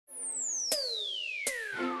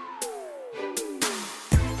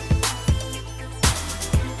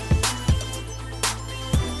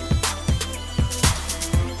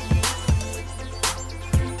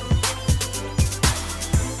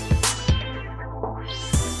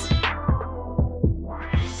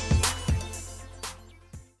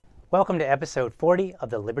Welcome to episode 40 of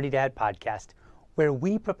the Liberty Dad podcast, where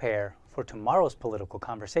we prepare for tomorrow's political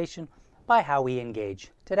conversation by how we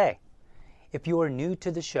engage today. If you are new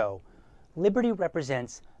to the show, Liberty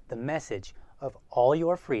represents the message of all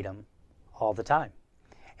your freedom all the time.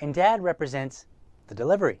 And Dad represents the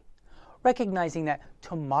delivery, recognizing that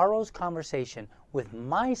tomorrow's conversation with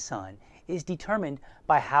my son is determined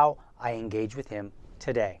by how I engage with him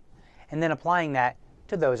today, and then applying that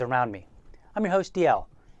to those around me. I'm your host, DL,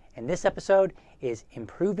 and this episode is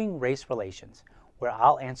Improving Race Relations, where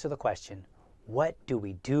I'll answer the question, what do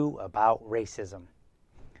we do about racism?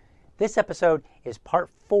 This episode is part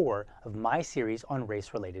 4 of my series on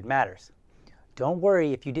race-related matters. Don't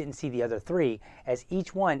worry if you didn't see the other 3, as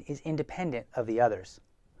each one is independent of the others.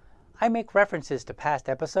 I make references to past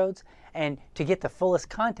episodes, and to get the fullest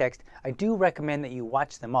context, I do recommend that you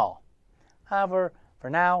watch them all. However, for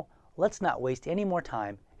now, let's not waste any more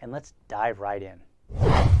time and let's dive right in.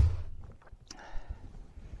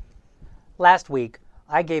 Last week,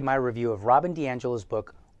 I gave my review of Robin DiAngelo's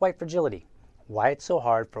book, White Fragility: Why It's So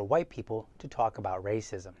Hard for White People to Talk About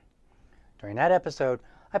Racism. During that episode,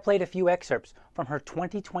 I played a few excerpts from her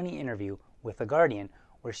 2020 interview with The Guardian,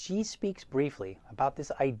 where she speaks briefly about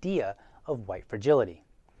this idea of white fragility.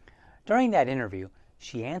 During that interview,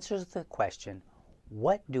 she answers the question,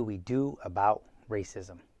 what do we do about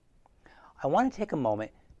racism? I want to take a moment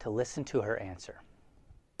to listen to her answer.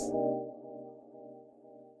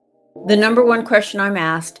 The number one question I'm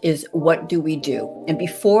asked is, what do we do? And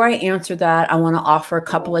before I answer that, I want to offer a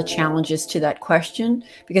couple of challenges to that question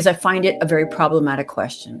because I find it a very problematic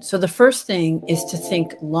question. So the first thing is to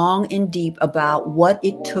think long and deep about what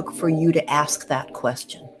it took for you to ask that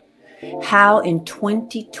question. How in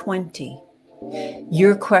 2020,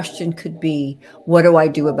 your question could be, what do I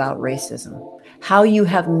do about racism? How you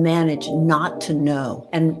have managed not to know,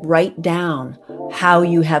 and write down how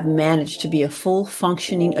you have managed to be a full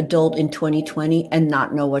functioning adult in 2020 and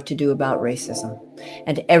not know what to do about racism.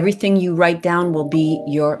 And everything you write down will be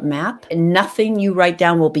your map. And nothing you write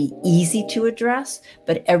down will be easy to address,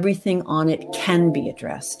 but everything on it can be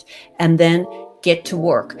addressed. And then get to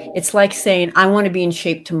work. It's like saying, I want to be in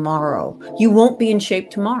shape tomorrow. You won't be in shape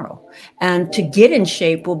tomorrow. And to get in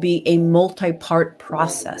shape will be a multi-part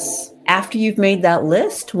process. After you've made that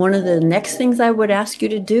list, one of the next things I would ask you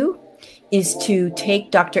to do is to take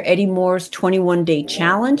Dr. Eddie Moore's 21-Day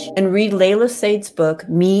Challenge and read Layla Said's book,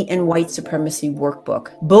 Me and White Supremacy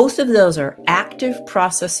Workbook. Both of those are active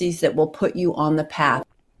processes that will put you on the path.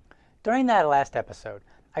 During that last episode,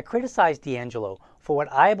 I criticized DiAngelo for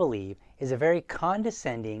what I believe is a very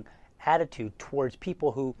condescending attitude towards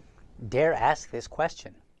people who dare ask this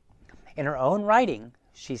question. In her own writing,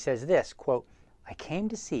 she says this, quote, I came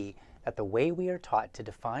to see that the way we are taught to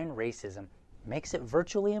define racism makes it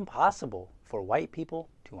virtually impossible for white people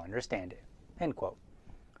to understand it, end quote.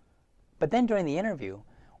 But then during the interview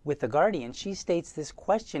with The Guardian, she states this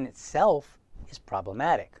question itself is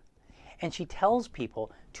problematic. And she tells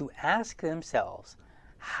people to ask themselves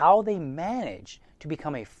how they manage to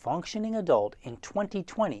become a functioning adult in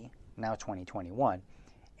 2020, now 2021,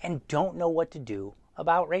 and don't know what to do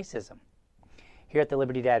about racism. Here at the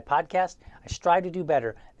Liberty Dad podcast, I strive to do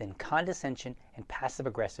better than condescension and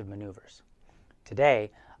passive-aggressive maneuvers.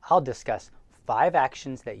 Today, I'll discuss 5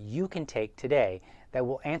 actions that you can take today that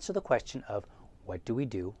will answer the question of what do we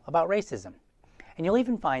do about racism? And you'll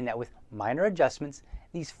even find that with minor adjustments,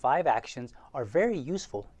 these 5 actions are very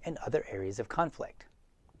useful in other areas of conflict.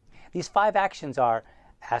 These 5 actions are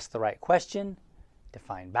ask the right question,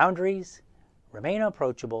 define boundaries, remain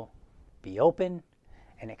approachable, be open,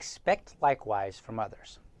 and expect likewise from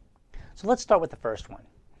others. So let's start with the first one.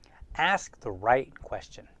 Ask the right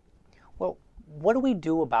question. Well, what do we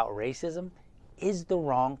do about racism is the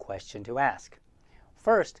wrong question to ask.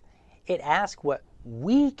 First, it asks what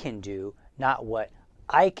we can do, not what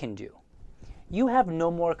I can do. You have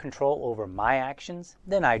no more control over my actions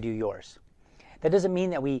than I do yours. That doesn't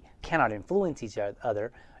mean that we cannot influence each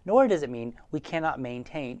other, nor does it mean we cannot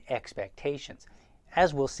maintain expectations,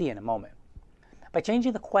 as we'll see in a moment. By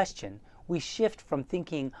changing the question, we shift from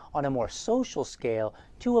thinking on a more social scale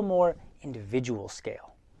to a more individual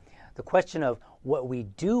scale. The question of what we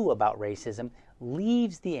do about racism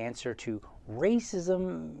leaves the answer to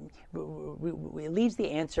racism, it leaves the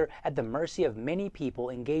answer at the mercy of many people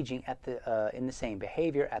engaging in the same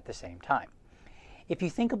behavior at the same time. If you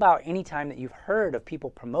think about any time that you've heard of people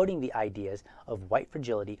promoting the ideas of white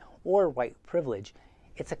fragility or white privilege,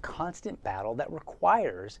 it's a constant battle that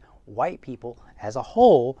requires white people as a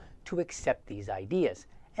whole to accept these ideas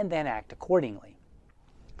and then act accordingly.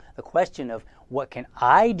 The question of what can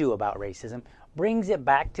I do about racism brings it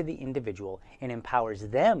back to the individual and empowers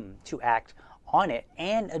them to act on it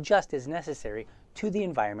and adjust as necessary to the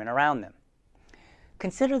environment around them.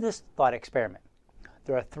 Consider this thought experiment.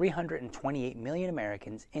 There are 328 million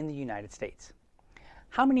Americans in the United States.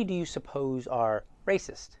 How many do you suppose are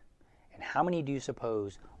racist? And how many do you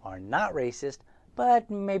suppose are not racist, but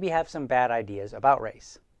maybe have some bad ideas about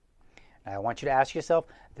race? Now, I want you to ask yourself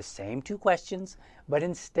the same two questions, but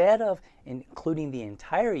instead of including the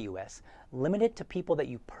entire U.S., limit it to people that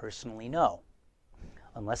you personally know.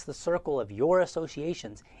 Unless the circle of your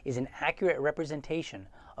associations is an accurate representation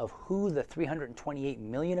of who the 328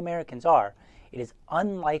 million Americans are, it is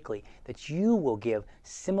unlikely that you will give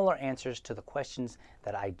similar answers to the questions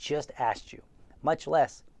that I just asked you, much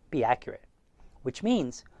less be accurate. Which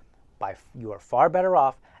means you are far better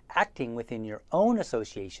off acting within your own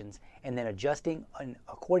associations and then adjusting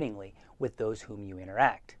accordingly with those whom you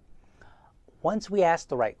interact. Once we ask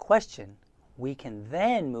the right question, we can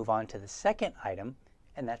then move on to the second item,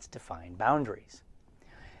 and that's define boundaries.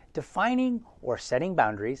 Defining or setting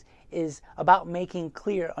boundaries is about making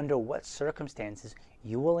clear under what circumstances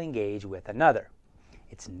you will engage with another.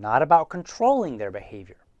 It's not about controlling their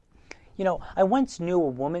behavior. You know, I once knew a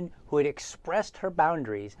woman who had expressed her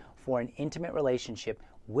boundaries for an intimate relationship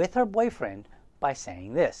with her boyfriend by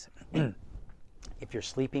saying this: if you're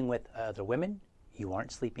sleeping with other women, you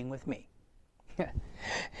aren't sleeping with me.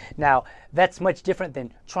 Now, that's much different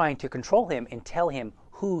than trying to control him and tell him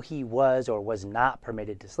who he was or was not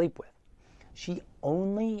permitted to sleep with. She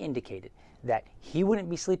only indicated that he wouldn't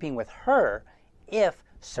be sleeping with her if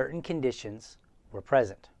certain conditions were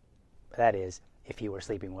present. That is, if he were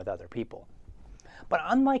sleeping with other people. But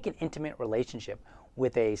unlike an intimate relationship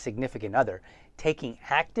with a significant other, taking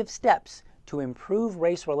active steps to improve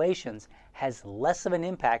race relations has less of an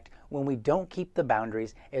impact when we don't keep the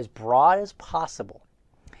boundaries as broad as possible.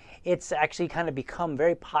 It's actually kind of become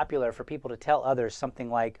very popular for people to tell others something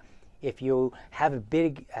like, if you have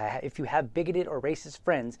bigoted or racist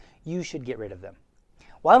friends, you should get rid of them.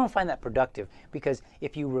 Well, I don't find that productive, because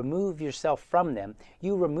if you remove yourself from them,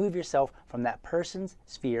 you remove yourself from that person's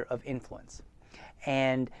sphere of influence.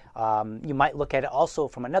 And you might look at it also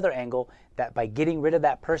from another angle, that by getting rid of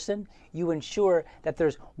that person, you ensure that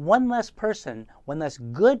there's one less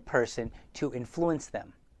good person to influence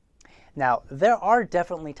them. Now, there are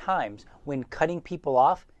definitely times when cutting people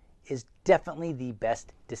off is definitely the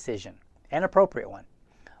best decision, an appropriate one.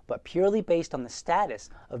 But purely based on the status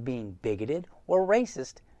of being bigoted or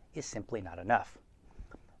racist is simply not enough.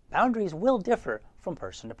 Boundaries will differ from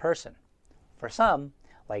person to person. For some,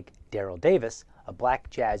 like Daryl Davis, a black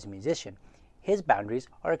jazz musician, his boundaries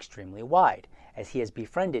are extremely wide, as he has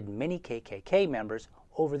befriended many KKK members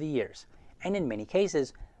over the years, and in many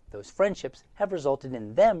cases, those friendships have resulted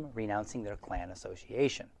in them renouncing their Klan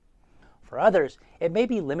association. For others, it may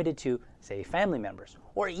be limited to, say, family members,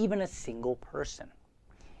 or even a single person.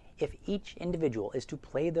 If each individual is to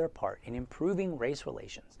play their part in improving race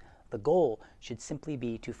relations, the goal should simply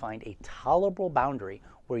be to find a tolerable boundary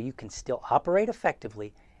where you can still operate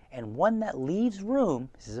effectively, and one that leaves room,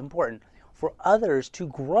 this is important, for others to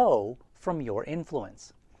grow from your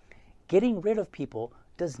influence. Getting rid of people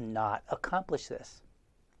does not accomplish this.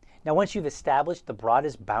 Now, once you've established the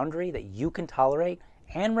broadest boundary that you can tolerate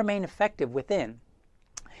and remain effective within,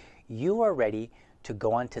 you are ready to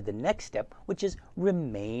go on to the next step, which is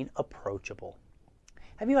remain approachable.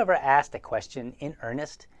 Have you ever asked a question in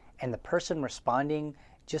earnest and the person responding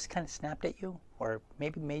just kind of snapped at you, or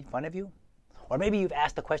maybe made fun of you? Or maybe you've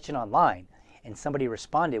asked a question online and somebody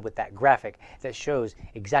responded with that graphic that shows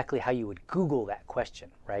exactly how you would Google that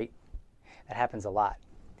question, right? That happens a lot.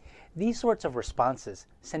 These sorts of responses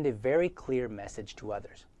send a very clear message to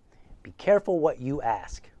others. Be careful what you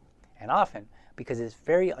ask. And often, because it's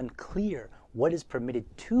very unclear what is permitted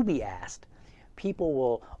to be asked, people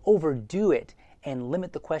will overdo it and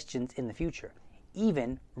limit the questions in the future,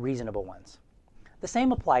 even reasonable ones. The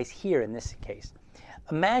same applies here in this case.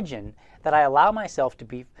 Imagine that I allow myself to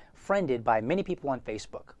be friended by many people on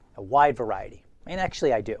Facebook, a wide variety, and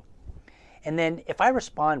actually I do. And then if I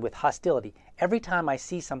respond with hostility every time I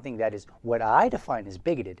see something that is what I define as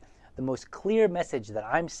bigoted, the most clear message that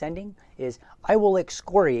I'm sending is, I will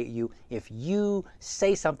excoriate you if you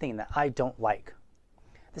say something that I don't like.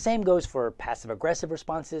 The same goes for passive-aggressive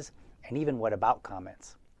responses and even what about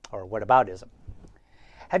comments, or whataboutism.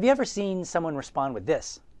 Have you ever seen someone respond with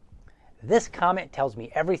this? This comment tells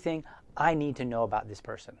me everything I need to know about this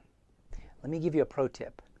person. Let me give you a pro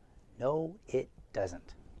tip. No, it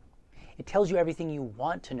doesn't. It tells you everything you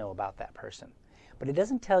want to know about that person, but it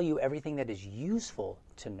doesn't tell you everything that is useful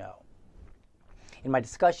to know. In my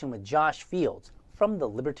discussion with Josh Fields, from the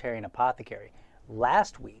Libertarian Apothecary.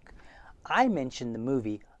 Last week, I mentioned the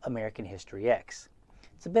movie American History X.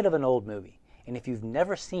 It's a bit of an old movie, and if you've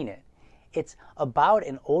never seen it, it's about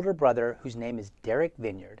an older brother whose name is Derek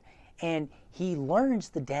Vineyard, and he learns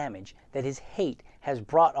the damage that his hate has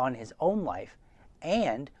brought on his own life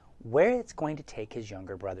and where it's going to take his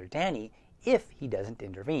younger brother Danny if he doesn't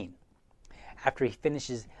intervene. After he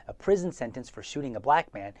finishes a prison sentence for shooting a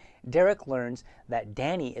black man, Derek learns that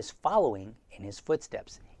Danny is following in his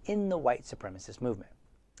footsteps in the white supremacist movement.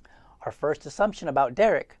 Our first assumption about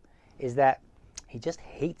Derek is that he just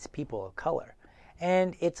hates people of color,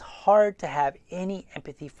 and it's hard to have any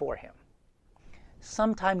empathy for him.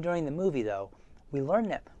 Sometime during the movie, though, we learn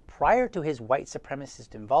that prior to his white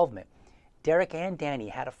supremacist involvement, Derek and Danny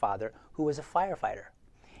had a father who was a firefighter,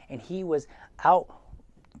 and he was out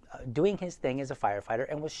doing his thing as a firefighter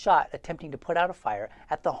and was shot attempting to put out a fire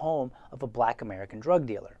at the home of a black American drug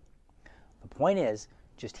dealer. The point is,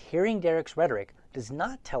 just hearing Derek's rhetoric does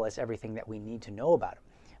not tell us everything that we need to know about him,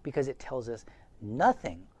 because it tells us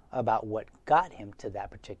nothing about what got him to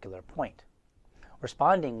that particular point.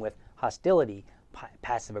 Responding with hostility,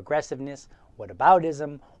 passive aggressiveness,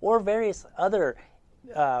 whataboutism, or various other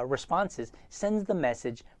responses sends the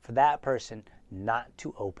message for that person not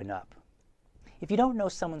to open up. If you don't know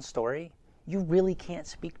someone's story, you really can't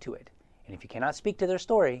speak to it. And if you cannot speak to their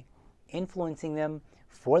story, influencing them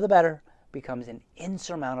for the better becomes an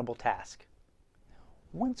insurmountable task.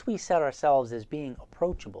 Once we set ourselves as being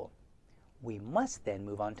approachable, we must then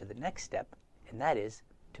move on to the next step, and that is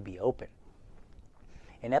to be open.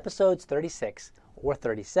 In episodes 36 or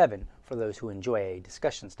 37, for those who enjoy a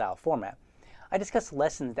discussion-style format, I discuss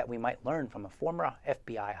lessons that we might learn from a former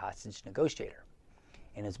FBI hostage negotiator.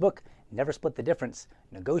 In his book, Never Split the Difference,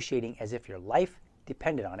 Negotiating as If Your Life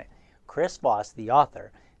Depended on It, Chris Voss, the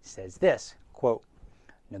author, says this, quote,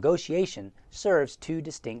 "Negotiation serves two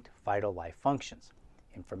distinct vital life functions,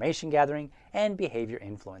 information gathering and behavior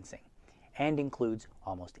influencing, and includes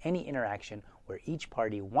almost any interaction where each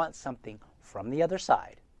party wants something from the other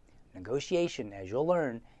side. Negotiation, as you'll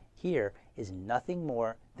learn here, is nothing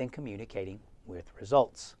more than communicating with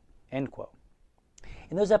results." End quote.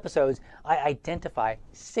 In those episodes, I identify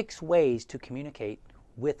 6 ways to communicate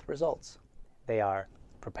with results. They are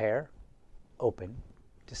prepare, open,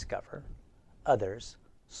 discover, others,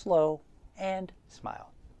 slow, and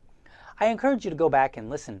smile. I encourage you to go back and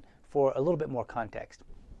listen for a little bit more context.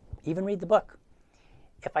 Even read the book.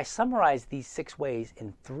 If I summarize these 6 ways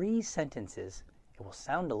in 3 sentences, it will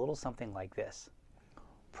sound a little something like this.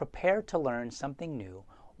 Prepare to learn something new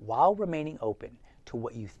while remaining open to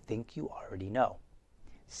what you think you already know.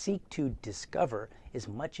 Seek to discover as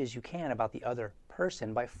much as you can about the other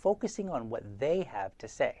person by focusing on what they have to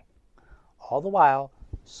say. All the while,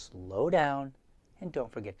 slow down and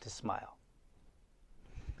don't forget to smile.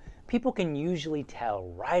 People can usually tell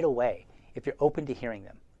right away if you're open to hearing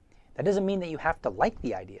them. That doesn't mean that you have to like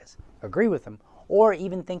the ideas, agree with them, or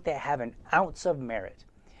even think they have an ounce of merit.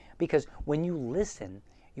 Because when you listen,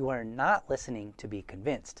 you are not listening to be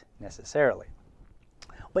convinced, necessarily,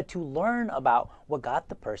 but to learn about what got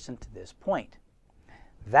the person to this point.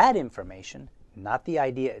 That information, not the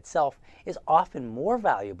idea itself, is often more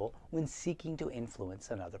valuable when seeking to influence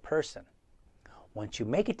another person. Once you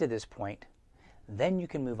make it to this point, then you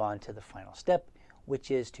can move on to the final step,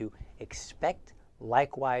 which is to expect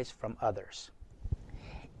likewise from others.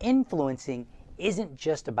 Influencing isn't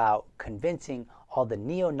just about convincing all the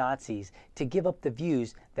neo-Nazis to give up the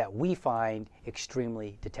views that we find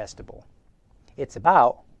extremely detestable. It's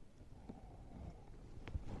about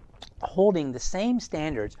holding the same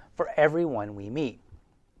standards for everyone we meet.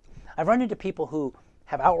 I've run into people who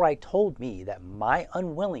have outright told me that my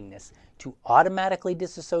unwillingness to automatically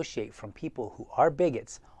disassociate from people who are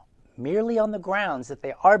bigots merely on the grounds that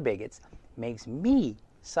they are bigots makes me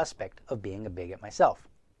suspect of being a bigot myself.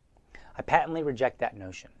 I patently reject that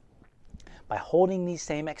notion. By holding these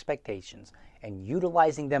same expectations and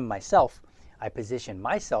utilizing them myself, I position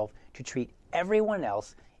myself to treat everyone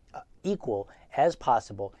else equal as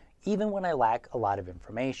possible, even when I lack a lot of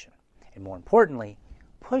information, and more importantly,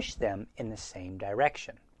 push them in the same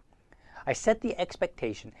direction. I set the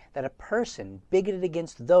expectation that a person bigoted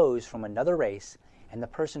against those from another race and the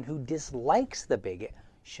person who dislikes the bigot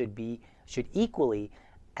should equally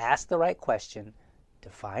ask the right question,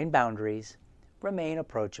 define boundaries, remain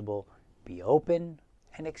approachable, be open,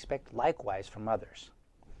 and expect likewise from others.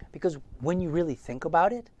 Because when you really think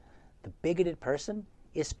about it, the bigoted person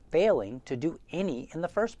is failing to do any in the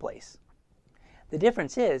first place. The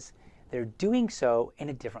difference is they're doing so in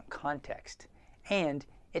a different context, and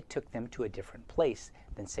it took them to a different place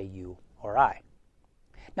than, say, you or I.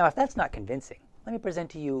 Now, if that's not convincing, let me present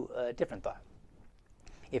to you a different thought.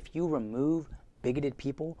 If you remove bigoted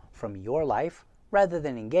people from your life rather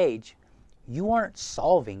than engage, you aren't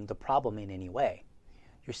solving the problem in any way.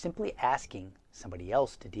 You're simply asking somebody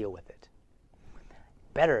else to deal with it.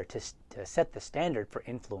 Better to set the standard for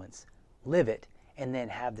influence, live it, and then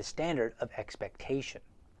have the standard of expectation.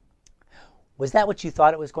 Was that what you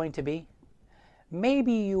thought it was going to be?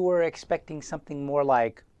 Maybe you were expecting something more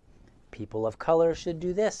like, people of color should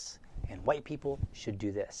do this, and white people should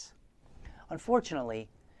do this. Unfortunately,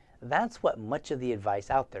 that's what much of the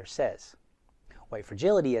advice out there says. White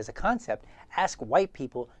fragility as a concept asks white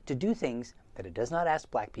people to do things that it does not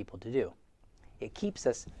ask black people to do. It keeps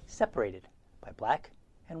us separated by black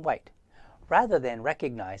and white, rather than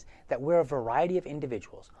recognize that we're a variety of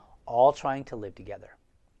individuals all trying to live together.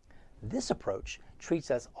 This approach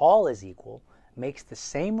treats us all as equal, makes the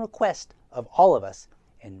same request of all of us,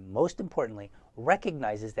 and most importantly,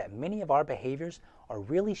 recognizes that many of our behaviors are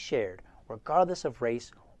really shared regardless of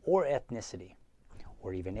race or ethnicity,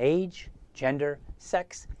 or even age, gender,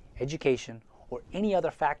 sex, education, or any other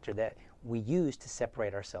factor that we use to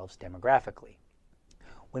separate ourselves demographically.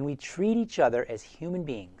 When we treat each other as human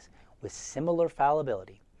beings with similar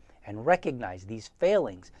fallibility and recognize these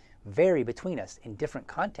failings vary between us in different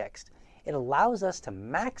contexts, it allows us to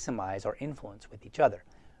maximize our influence with each other,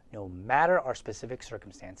 no matter our specific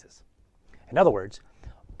circumstances. In other words,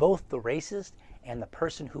 both the racist and the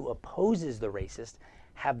person who opposes the racist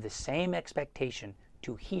have the same expectation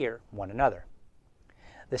to hear one another.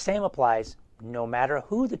 The same applies no matter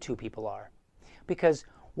who the two people are, because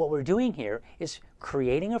what we're doing here is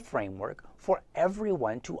creating a framework for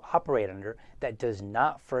everyone to operate under that does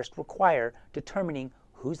not first require determining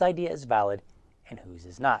whose idea is valid and whose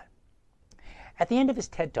is not. At the end of his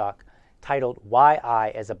TED Talk, titled Why I,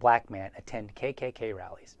 as a Black Man, Attend KKK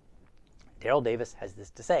Rallies, Daryl Davis has this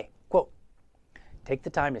to say, quote, "Take the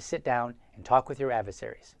time to sit down and talk with your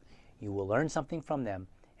adversaries. You will learn something from them,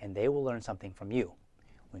 and they will learn something from you.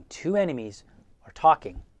 When two enemies are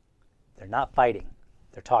talking, they're not fighting,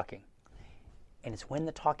 they're talking. And it's when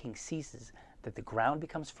the talking ceases that the ground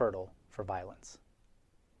becomes fertile for violence."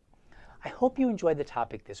 I hope you enjoyed the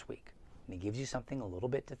topic this week, and it gives you something a little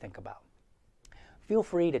bit to think about. Feel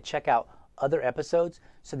free to check out other episodes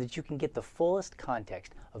so that you can get the fullest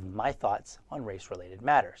context of my thoughts on race-related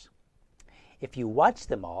matters. If you watched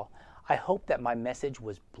them all, I hope that my message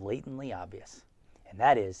was blatantly obvious, and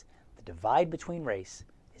that is, the divide between race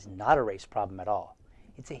is not a race problem at all.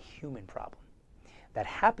 It's a human problem that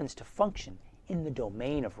happens to function in the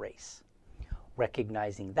domain of race.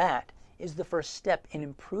 Recognizing that is the first step in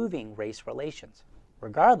improving race relations,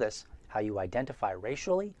 regardless how you identify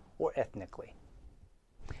racially or ethnically.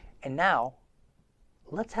 And now,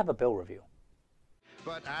 let's have a bill review.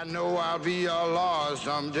 But I know I'll be a law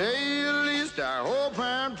someday, at least I hope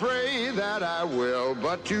and pray that I will.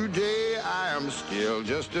 But today I am still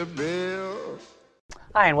just a bill.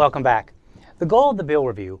 Hi, and welcome back. The goal of the bill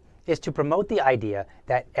review is to promote the idea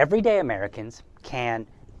that everyday Americans can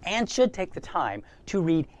and should take the time to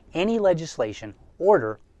read any legislation,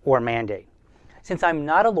 order, or mandate. Since I'm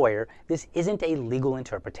not a lawyer, this isn't a legal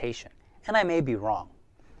interpretation, and I may be wrong.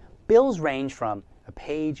 Bills range from a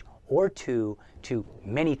page or two to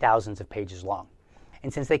many thousands of pages long.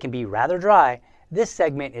 And since they can be rather dry, this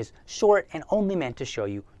segment is short and only meant to show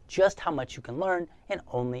you just how much you can learn in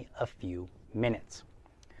only a few minutes.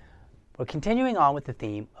 We're continuing on with the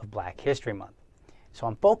theme of Black History Month, so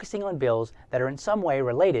I'm focusing on bills that are in some way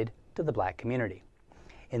related to the Black community.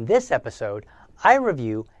 In this episode, I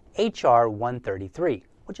review H.R. 133,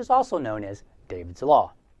 which is also known as David's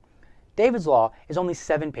Law. David's Law is only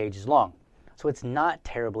 7 pages long, so it's not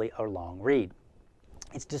terribly a long read.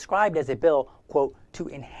 It's described as a bill, quote, to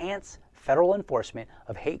enhance federal enforcement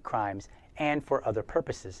of hate crimes and for other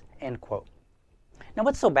purposes, end quote. Now,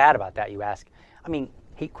 what's so bad about that, you ask? I mean,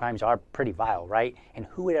 hate crimes are pretty vile, right? And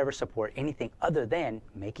who would ever support anything other than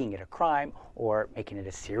making it a crime or making it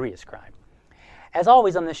a serious crime? As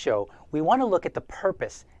always on this show, we want to look at the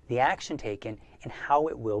purpose, the action taken, and how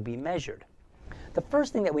it will be measured. The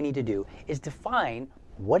first thing that we need to do is define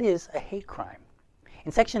what is a hate crime.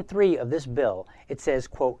 In Section 3 of this bill, it says,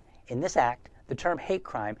 quote, "In this act, the term hate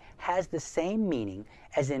crime has the same meaning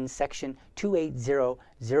as in Section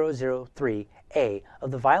 280003A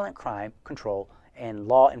of the Violent Crime Control and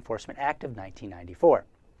Law Enforcement Act of 1994.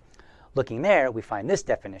 Looking there, we find this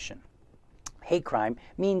definition. Hate crime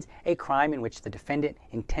means a crime in which the defendant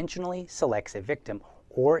intentionally selects a victim,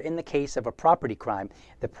 or in the case of a property crime,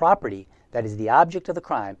 the property that is the object of the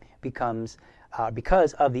crime becomes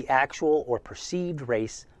because of the actual or perceived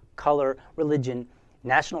race, color, religion,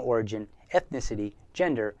 national origin, ethnicity,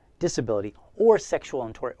 gender, disability, or sexual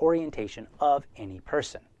orientation of any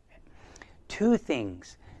person. Two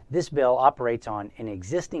things. This bill operates on an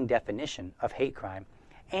existing definition of hate crime,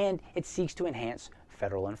 and it seeks to enhance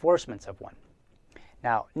federal enforcement of one.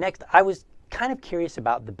 Now, next, I was kind of curious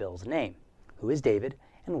about the bill's name. Who is David,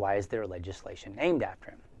 and why is there legislation named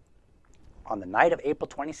after him? On the night of April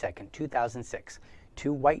 22, 2006,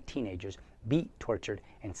 two white teenagers beat, tortured,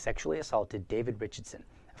 and sexually assaulted David Richardson,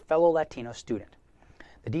 a fellow Latino student.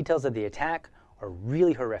 The details of the attack are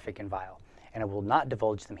really horrific and vile, and I will not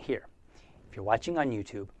divulge them here. If you're watching on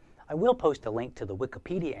YouTube, I will post a link to the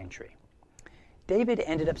Wikipedia entry. David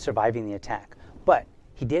ended up surviving the attack, but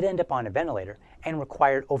he did end up on a ventilator and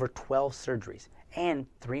required over 12 surgeries and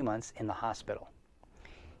 3 months in the hospital.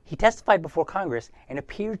 He testified before Congress and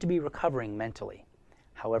appeared to be recovering mentally.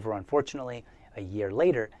 However, unfortunately, a year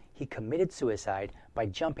later, he committed suicide by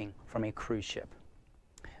jumping from a cruise ship.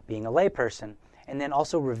 Being a layperson, and then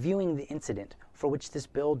also reviewing the incident for which this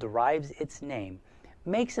bill derives its name,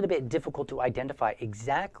 makes it a bit difficult to identify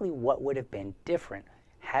exactly what would have been different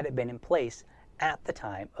had it been in place at the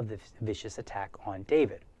time of the vicious attack on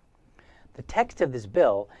David. The text of this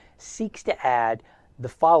bill seeks to add the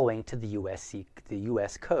following to the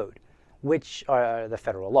U.S. Code, which are the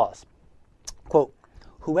federal laws. Quote,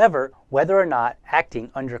 whoever, whether or not acting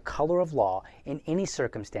under color of law in any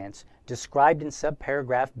circumstance described in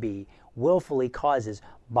subparagraph B, willfully causes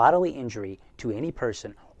bodily injury to any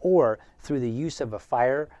person or through the use of a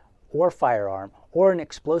fire or firearm or an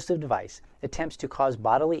explosive device attempts to cause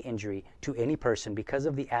bodily injury to any person because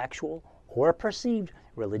of the actual or perceived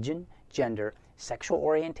religion, gender, sexual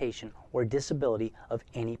orientation, or disability of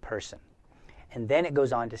any person. And then it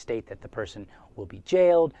goes on to state that the person will be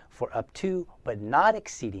jailed for up to, but not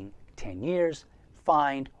exceeding, 10 years,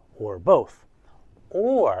 fined, or both.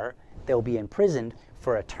 Or they'll be imprisoned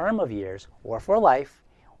for a term of years, or for life,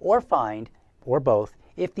 or fined, or both,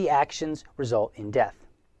 if the actions result in death.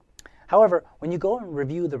 However, when you go and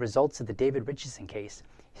review the results of the David Richardson case,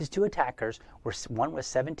 his two attackers, one was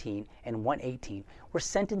 17 and one 18, were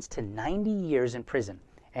sentenced to 90 years in prison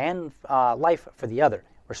and life for the other,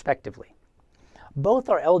 respectively. Both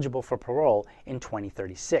are eligible for parole in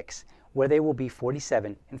 2036, where they will be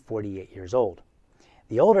 47 and 48 years old.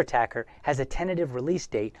 The older attacker has a tentative release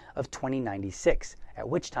date of 2096, at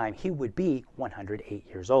which time he would be 108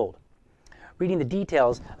 years old. Reading the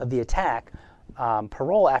details of the attack,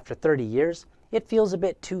 parole after 30 years, it feels a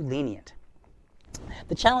bit too lenient.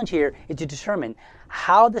 The challenge here is to determine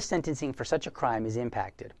how the sentencing for such a crime is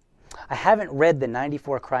impacted. I haven't read the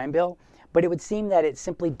 '94 crime bill, but it would seem that it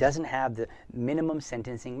simply doesn't have the minimum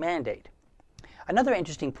sentencing mandate. Another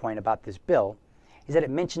interesting point about this bill is that it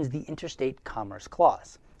mentions the Interstate Commerce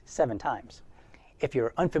Clause 7 times. If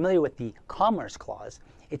you're unfamiliar with the Commerce Clause,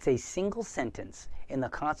 it's a single sentence in the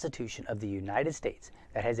Constitution of the United States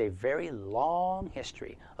that has a very long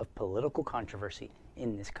history of political controversy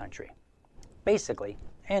in this country. Basically,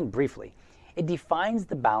 and briefly, it defines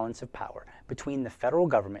the balance of power between the federal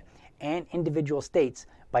government and individual states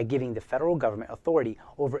by giving the federal government authority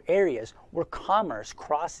over areas where commerce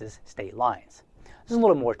crosses state lines. There's a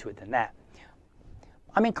little more to it than that.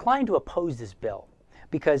 I'm inclined to oppose this bill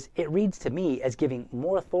because it reads to me as giving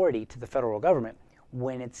more authority to the federal government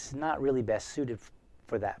when it's not really best suited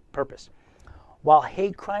for that purpose. While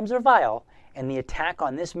hate crimes are vile, and the attack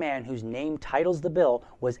on this man whose name titles the bill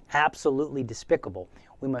was absolutely despicable,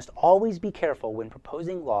 we must always be careful when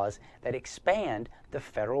proposing laws that expand the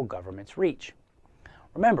federal government's reach.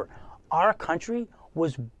 Remember, our country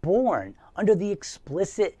was born under the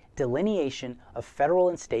explicit delineation of federal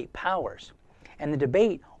and state powers, and the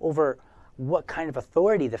debate over what kind of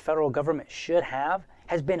authority the federal government should have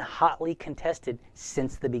has been hotly contested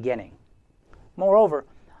since the beginning. Moreover,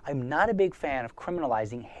 I'm not a big fan of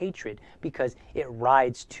criminalizing hatred because it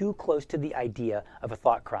rides too close to the idea of a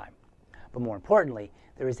thought crime. But more importantly,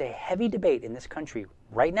 there is a heavy debate in this country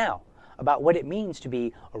right now about what it means to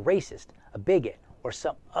be a racist, a bigot, or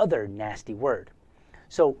some other nasty word.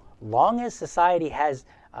 So long as society has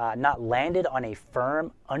not landed on a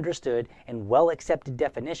firm, understood, and well-accepted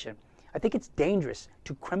definition, I think it's dangerous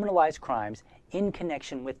to criminalize crimes in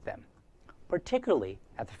connection with them, particularly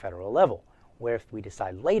at the federal level, where if we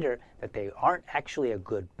decide later that they aren't actually a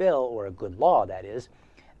good bill, or a good law that is,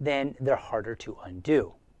 then they're harder to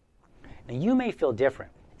undo. Now you may feel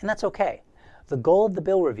different, and that's okay. The goal of the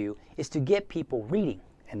bill review is to get people reading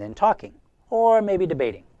and then talking, or maybe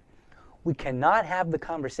debating. We cannot have the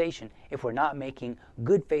conversation if we're not making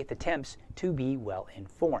good faith attempts to be well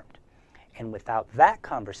informed. And without that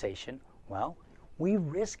conversation, well, we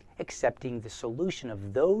risk accepting the solution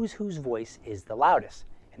of those whose voice is the loudest,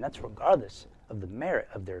 and that's regardless of the merit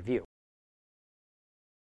of their view.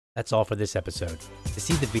 That's all for this episode. To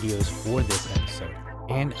see the videos for this episode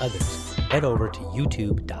and others, head over to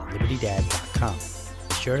youtube.libertydad.com.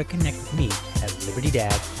 Be sure to connect with me at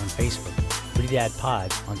LibertyDad on Facebook,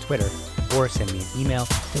 LibertyDadPod on Twitter, or send me an email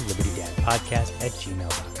to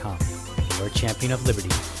libertydadpodcast@gmail.com. If you're a champion of liberty,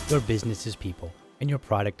 your business is people, and your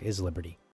product is liberty.